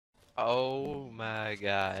Oh my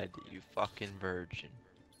god, you fucking virgin.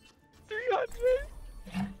 300!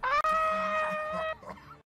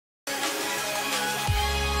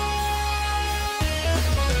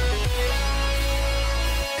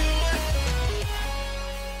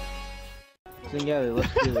 Together,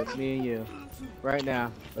 let's do it. Me and you. Right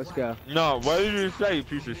now. Let's go. No, what did you say, you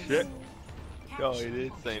piece of shit? No, he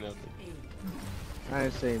didn't say nothing. I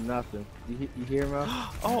didn't say nothing. You hear me?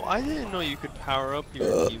 Oh, I didn't know you could power up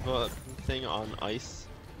your diva thing on ice.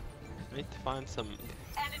 I need to find some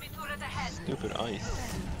stupid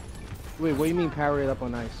ice. Wait, what do you mean power it up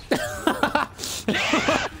on ice?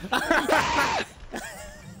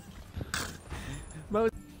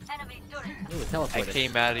 Ooh, I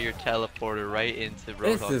came out of your teleporter right into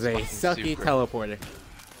Roadhog's This is a fucking sucky super. teleporter.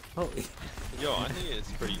 Holy. Yo, I think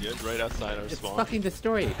it's pretty good, right outside our It's spawn. fucking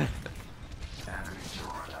destroyed.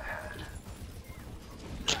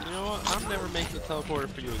 You know what? I'm never making a teleporter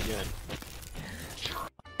for you again.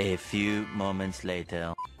 A few moments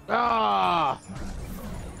later. Ah!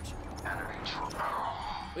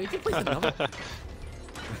 Wait, you can place the number?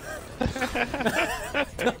 The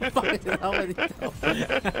fuck is wrong with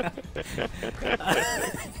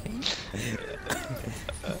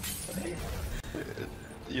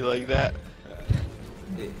you? You like that?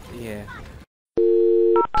 Yeah.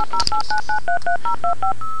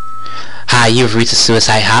 Hi, you've reached the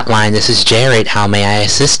suicide hotline. This is Jared. How may I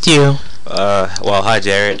assist you? Well, hi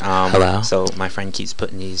Jared. Hello. So my friend keeps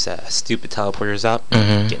putting these stupid teleporters up,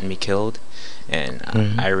 getting me killed, and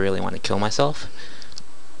I really want to kill myself.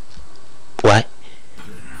 What?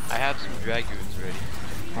 I have some dragoons ready.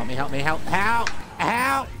 Help me, help me, help, help,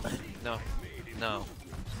 help! No. No.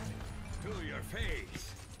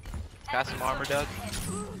 Got some armor, Doug?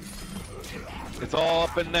 It's all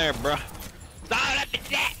up in there, bruh.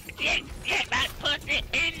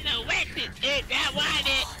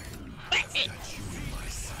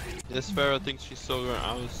 This Pharaoh thinks she's so good.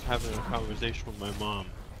 I was having a conversation with my mom.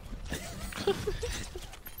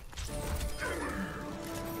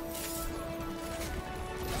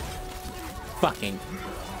 Fucking.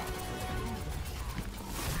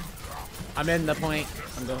 I'm in the point.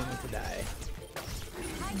 I'm going to die.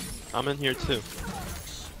 I'm in here too.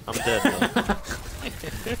 I'm dead though.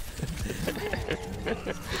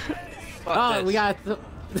 Oh, this. we got.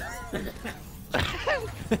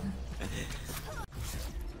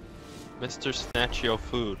 Mr. Snatch Yo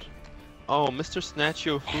Food. Oh, Mr. Snatch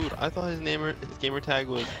Yo Food. I thought his gamer tag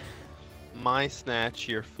was My Snatch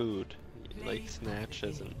Your Food. Like snatch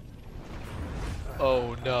as in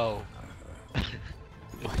Oh no.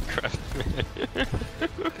 Minecraft.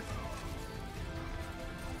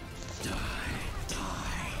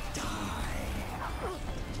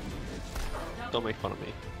 Don't make fun of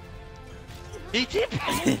me. He did.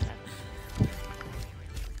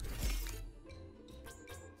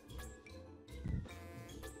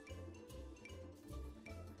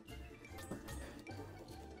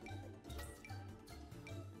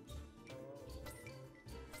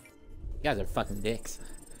 You guys are fucking dicks.